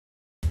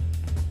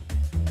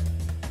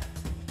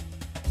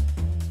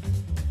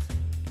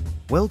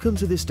Welcome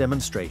to this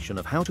demonstration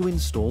of how to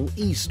install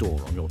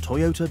eStore on your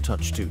Toyota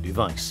Touch 2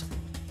 device.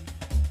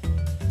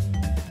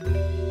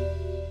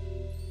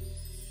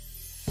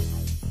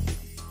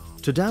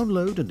 To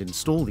download and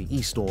install the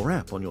eStore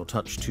app on your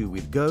Touch 2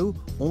 with Go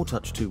or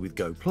Touch 2 with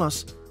Go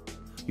Plus,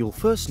 you'll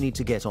first need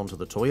to get onto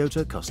the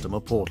Toyota customer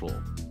portal.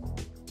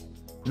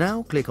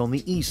 Now click on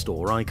the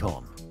eStore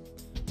icon.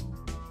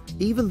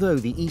 Even though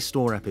the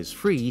eStore app is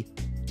free,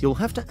 you'll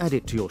have to add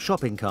it to your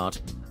shopping cart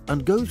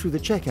and go through the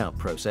checkout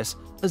process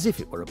as if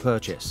it were a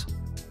purchase.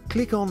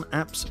 Click on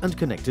Apps and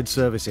Connected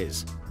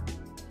Services.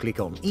 Click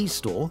on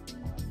eStore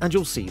and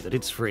you'll see that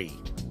it's free.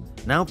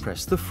 Now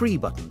press the Free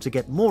button to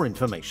get more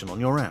information on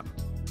your app.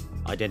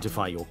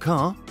 Identify your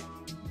car,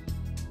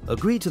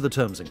 agree to the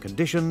terms and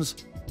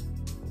conditions,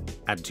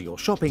 add to your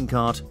shopping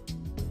cart,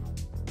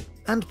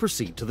 and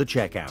proceed to the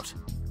checkout.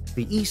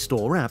 The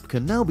eStore app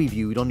can now be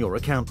viewed on your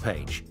account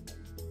page.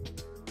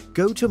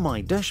 Go to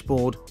My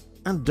Dashboard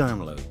and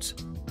Downloads.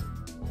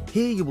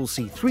 Here you will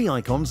see three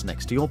icons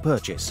next to your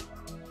purchase.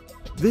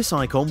 This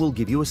icon will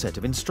give you a set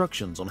of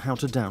instructions on how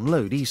to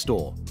download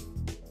eStore.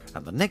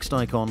 And the next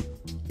icon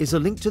is a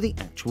link to the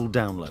actual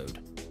download.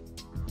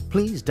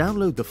 Please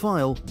download the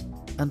file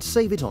and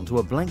save it onto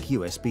a blank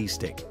USB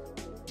stick.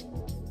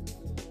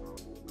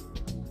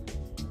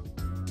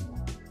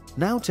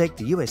 Now take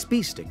the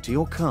USB stick to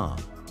your car,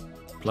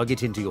 plug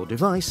it into your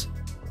device,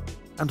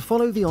 and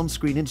follow the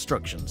on-screen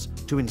instructions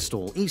to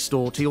install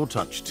eStore to your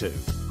Touch 2.